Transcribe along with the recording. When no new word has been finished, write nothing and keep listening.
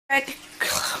And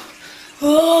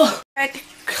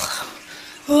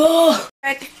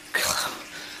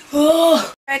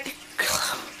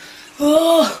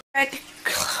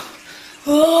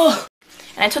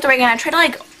I took the rake and I tried to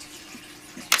like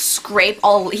scrape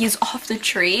all the leaves off the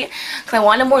tree because I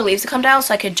wanted more leaves to come down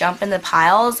so I could jump in the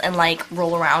piles and like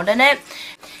roll around in it.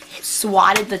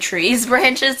 Swatted the tree's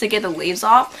branches to get the leaves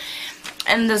off.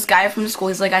 And this guy from school,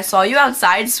 he's like, I saw you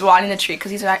outside swatting the tree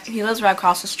because he lives right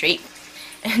across the street.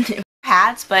 And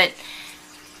hats, but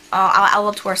I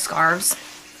love to wear scarves.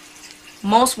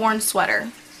 Most worn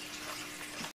sweater.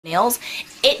 Nails.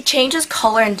 It changes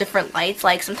color in different lights.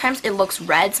 Like sometimes it looks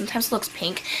red, sometimes it looks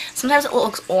pink, sometimes it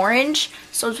looks orange.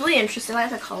 So it's really interesting. I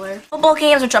like the color. Football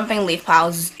games or jumping leaf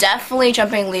piles. Definitely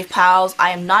jumping leaf piles. I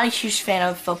am not a huge fan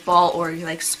of football or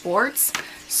like sports.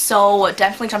 So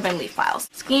definitely jumping leaf piles.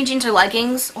 Skinny jeans or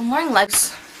leggings. I'm wearing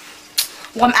legs.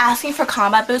 Well, I'm asking for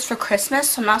combat boots for Christmas,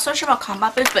 so I'm not so sure about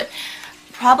combat boots, but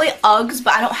probably Uggs.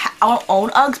 But I don't own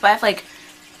Uggs, but I have like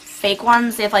fake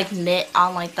ones. They have like knit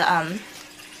on like the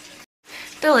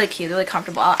They're really cute. They're really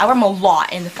comfortable. I wear them a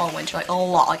lot in the fall and winter, like a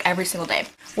lot, like every single day.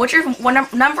 What's your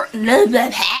number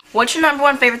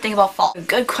one favorite thing about fall?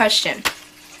 Good question.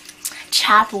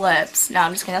 Chapped lips. No,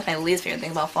 I'm just kidding. That's my least favorite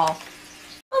thing about fall.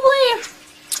 Probably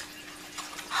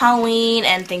Halloween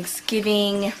and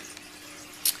Thanksgiving.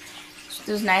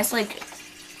 Those nice like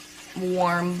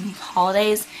warm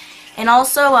holidays, and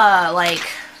also like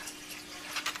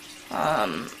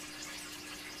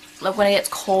when it gets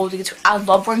cold, I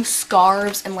love wearing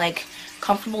scarves and like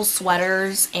comfortable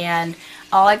sweaters, and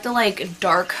I like the like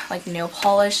dark like nail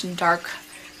polish and dark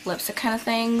lipstick kind of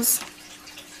things.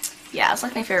 Yeah, it's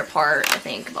like my favorite part, I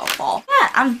think, about fall. Yeah,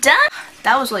 I'm done.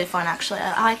 That was really fun, actually.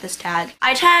 I like this tag.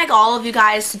 I tag all of you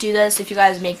guys to do this. If you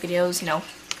guys make videos, you know,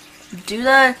 do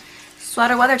the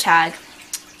sweater weather tag.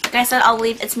 Like I said, I'll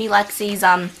leave It's Me Lexi's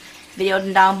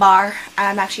video down bar.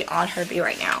 I'm actually on her video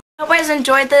right now. Hope you guys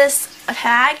enjoyed this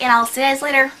tag, and I'll see you guys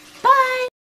later. Bye!